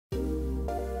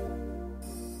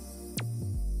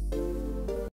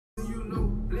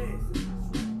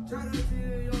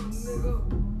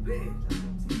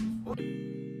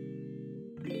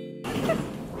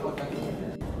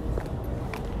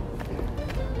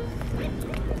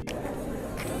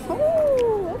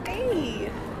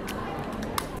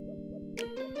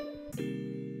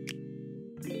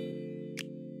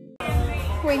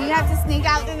when you have to sneak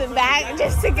out through the back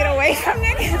just to get away from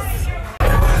niggas.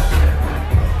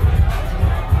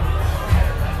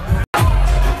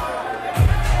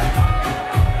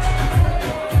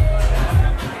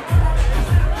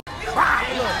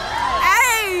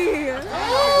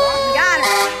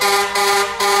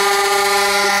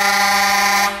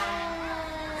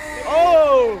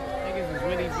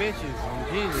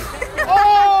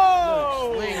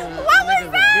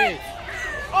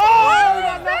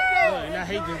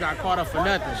 Got caught up for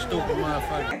nothing, stupid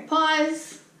motherfucker.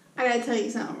 Pause. I gotta tell you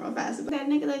something real fast about that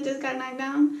nigga that just got knocked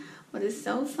down. What is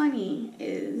so funny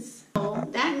is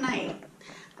that night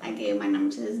I gave my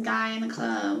number to this guy in the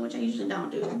club, which I usually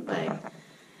don't do, but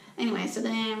anyway, so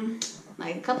then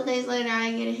like a couple days later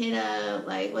I get a hit up,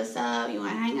 like, what's up, you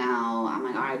wanna hang out? I'm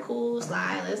like, alright, cool,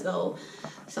 slide, let's go.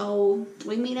 So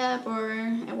we meet up or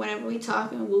whatever, we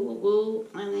talking, woo woo woo,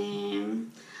 and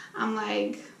then I'm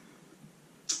like,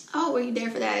 oh, were you there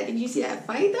for that? Did you see that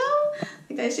fight, though?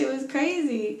 Like, that shit was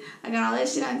crazy. I got all that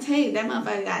shit on tape. That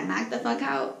motherfucker got knocked the fuck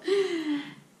out.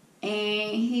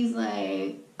 And he's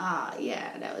like, oh,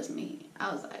 yeah, that was me.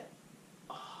 I was like,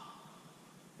 oh,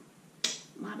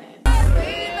 my bad.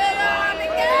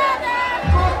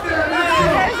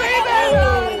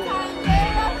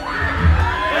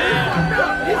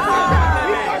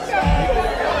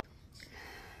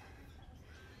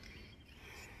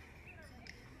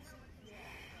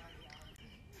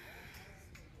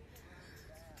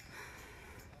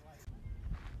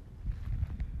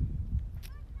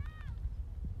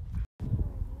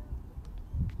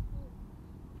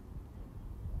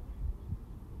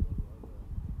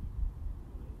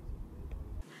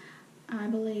 I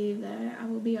believe that I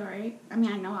will be alright. I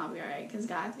mean, I know I'll be alright because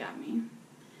God's got me.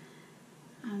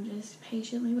 I'm just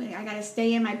patiently waiting. I gotta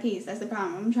stay in my peace. That's the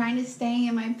problem. I'm trying to stay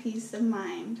in my peace of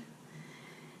mind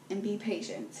and be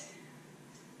patient.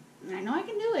 And I know I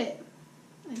can do it.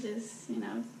 I just, you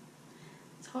know,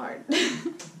 it's hard.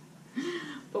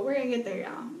 But we're gonna get there,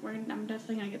 y'all. I'm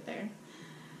definitely gonna get there.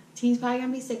 T's probably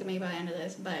gonna be sick of me by the end of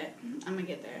this, but I'm gonna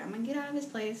get there. I'm gonna get out of this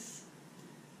place.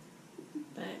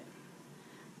 But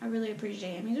I really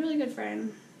appreciate him. He's a really good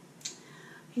friend.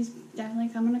 He's definitely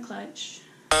coming to clutch.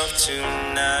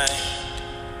 Tonight,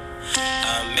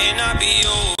 I may not be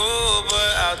old,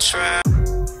 but I'll try.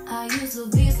 I used to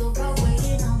be so broke,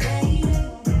 waiting on baby,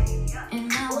 and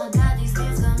now I got these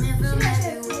kids coming from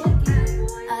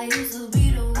everywhere. I used to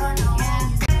be the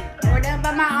one. We're done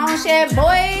by my own shit,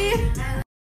 boy.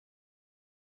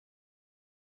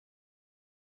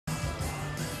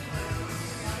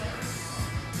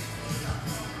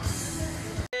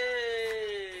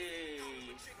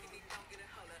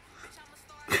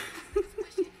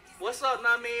 What's up,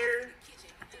 Namir?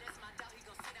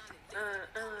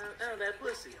 That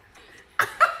pussy.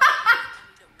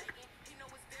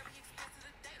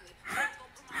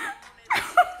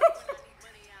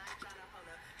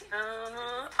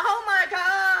 Oh my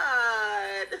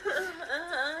God!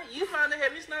 You found a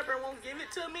heavy sniper and won't give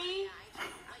it to me?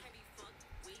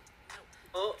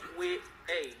 Oh, wait,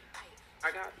 hey.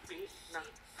 I got beat, nah.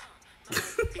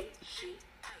 Beat shit.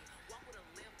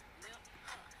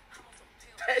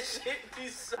 That shit be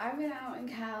so... I've been out in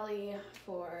Cali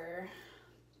for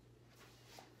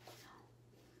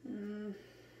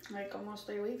like almost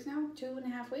 3 weeks now,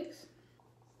 2.5 weeks.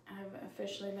 I've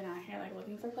officially been out here like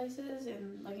looking for places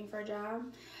and looking for a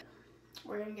job.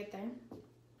 We're gonna get there.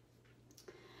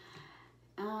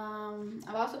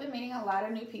 I've also been meeting a lot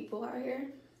of new people out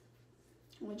here,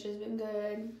 which has been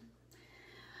good.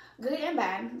 Good and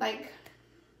bad. Like,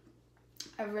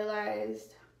 I've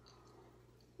realized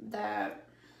that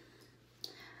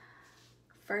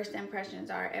first impressions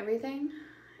are everything,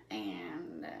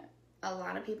 and a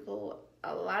lot of people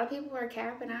are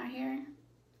capping out here,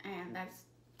 and that's,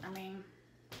 I mean,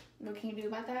 what can you do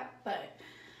about that? But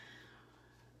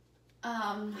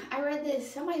I read this,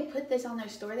 somebody put this on their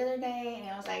story the other day, and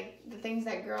it was like the things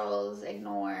that girls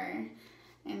ignore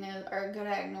and are good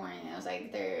at ignoring. It was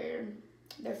like their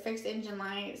fixed engine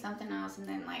light, something else, and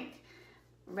then like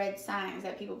red signs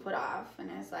that people put off.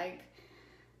 And it's like,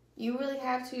 you really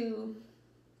have to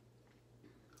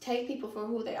take people for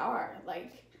who they are.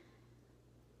 Like,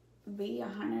 be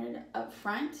 100 up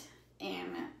front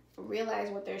and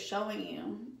realize what they're showing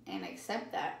you and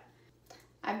accept that.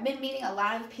 I've been meeting a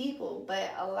lot of people,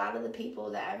 but a lot of the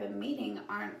people that I've been meeting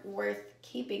aren't worth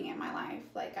keeping in my life.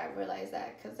 Like, I realized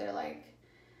that because they're like,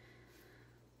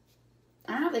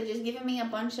 I don't know, they're just giving me a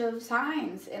bunch of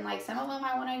signs, and like some of them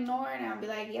I want to ignore, and I'll be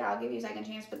like, yeah, I'll give you a second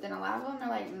chance, but then a lot of them they're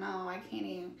like, no, I can't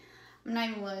even, I'm not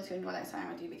even willing to ignore that sign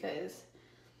with you because,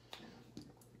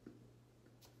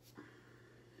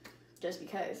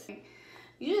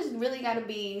 you just really got to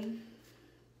be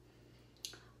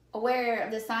aware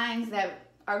of the signs that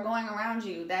are going around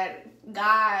you, that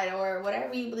God or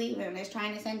whatever you believe in is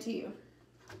trying to send to you.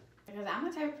 Because I'm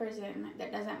the type of person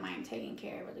that doesn't mind taking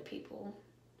care of other people.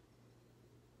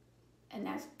 And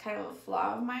that's kind of a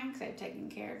flaw of mine, because I've taken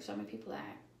care of so many people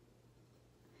that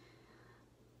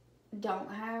don't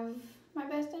have my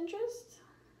best interest,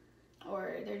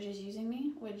 or they're just using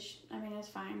me, which, I mean, that's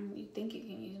fine. You think you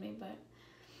can use me, but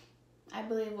I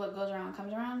believe what goes around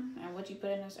comes around, and what you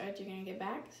put in this earth, you're going to get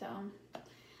back. So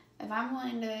if I'm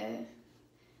willing to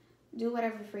do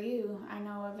whatever for you, I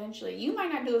know eventually, you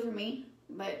might not do it for me,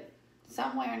 but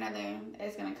some way or another,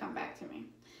 it's going to come back to me,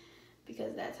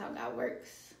 because that's how God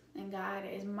works. And God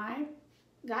is my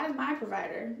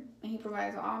provider, and he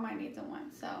provides all my needs and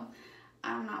wants. So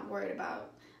I'm not worried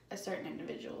about a certain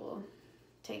individual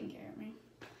taking care of me.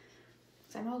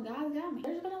 So I know God's got me.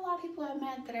 There's been a lot of people I've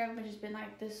met that have just been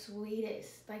like the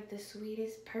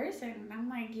sweetest person. And I'm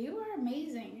like, you are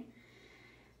amazing.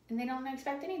 And they don't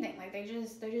expect anything. Like they're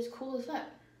just cool as fuck.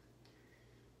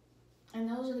 And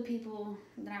those are the people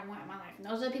that I want in my life. And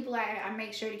those are the people I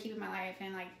make sure to keep in my life,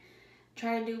 and like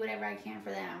try to do whatever I can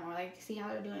for them, or like see how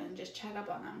they're doing and just check up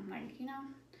on them. Like, you know,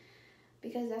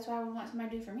 because that's what I want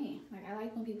somebody to do for me. Like, I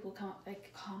like when people come,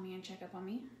 like, call me and check up on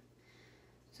me.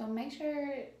 So make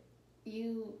sure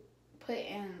you put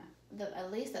in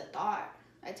at least a thought,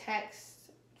 a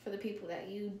text for the people that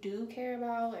you do care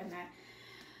about and that,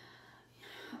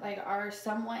 like, are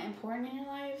somewhat important in your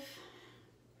life.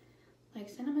 Like,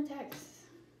 send them a text.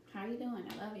 How you doing?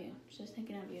 I love you. Just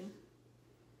thinking of you.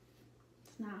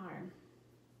 It's not hard.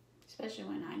 Especially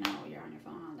when I know you're on your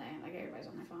phone all day. Like, everybody's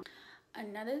on their phone.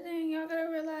 Another thing y'all gotta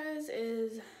realize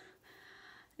is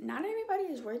not everybody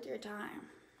is worth your time.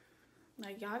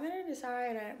 Like, y'all gotta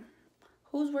decide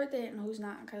who's worth it and who's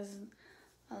not. Because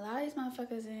a lot of these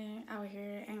motherfuckers out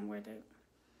here ain't worth it.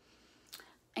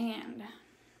 And,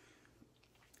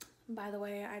 by the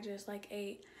way, I just, like,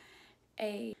 ate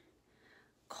a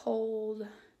cold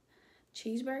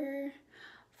cheeseburger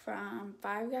from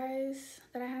Five Guys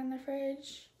that I had in the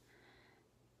fridge,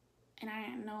 and I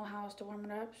didn't know how else to warm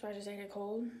it up, so I just ate it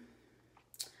cold.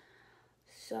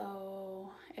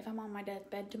 So if I'm on my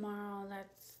deathbed tomorrow,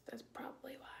 that's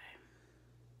probably why.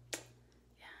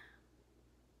 Yeah,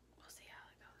 we'll see how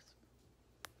it goes.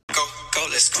 Go,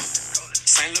 let's go.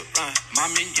 Saint Laurent,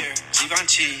 Mommy Year,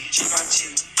 Givenchy,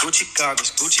 Gucci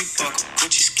goggles, Gucci buckle,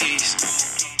 Gucci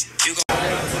skis.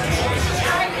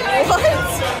 What?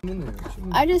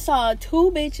 I just saw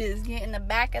two bitches get in the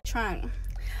back of the trunk.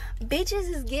 Bitches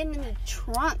is getting in the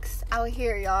trunks out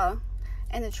here, y'all.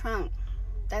 In the trunk.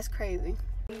 That's crazy.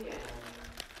 I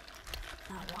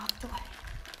walked away.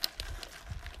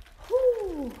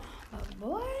 Whew. But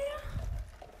boy,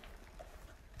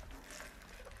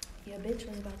 your bitch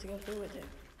was about to go through with it.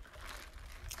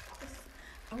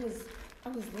 I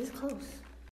was this close.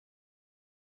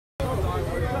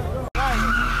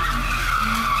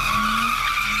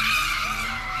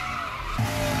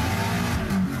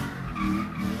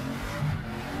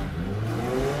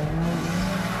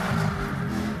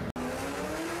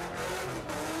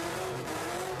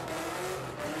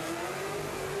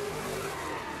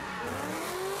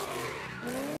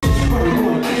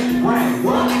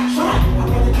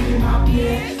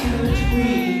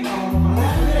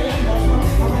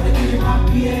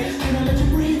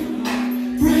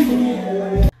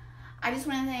 I just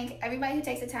want to thank everybody who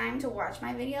takes the time to watch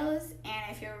my videos,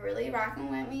 and if you're really rocking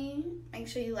with me, make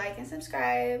sure you like and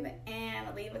subscribe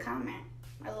and leave a comment.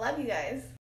 I love you guys.